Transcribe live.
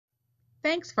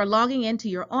Thanks for logging into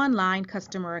your online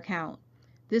customer account.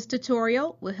 This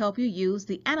tutorial will help you use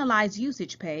the Analyze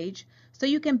Usage page so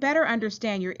you can better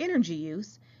understand your energy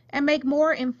use and make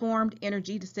more informed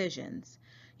energy decisions.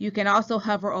 You can also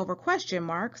hover over question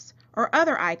marks or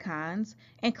other icons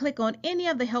and click on any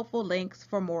of the helpful links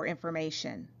for more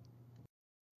information.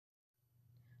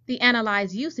 The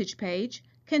Analyze Usage page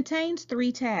contains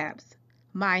 3 tabs: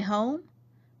 My Home,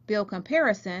 Bill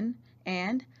Comparison,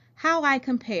 and How I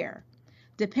Compare.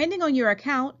 Depending on your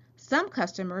account, some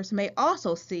customers may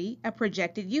also see a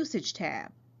Projected Usage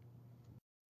tab.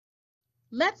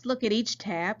 Let's look at each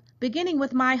tab, beginning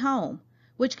with My Home,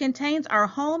 which contains our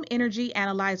Home Energy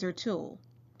Analyzer tool.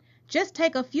 Just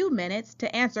take a few minutes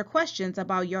to answer questions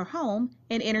about your home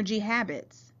and energy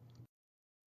habits.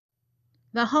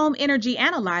 The Home Energy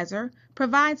Analyzer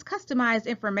provides customized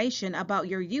information about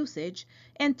your usage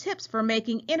and tips for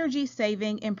making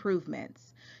energy-saving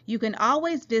improvements. You can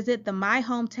always visit the My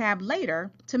Home tab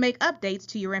later to make updates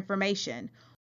to your information,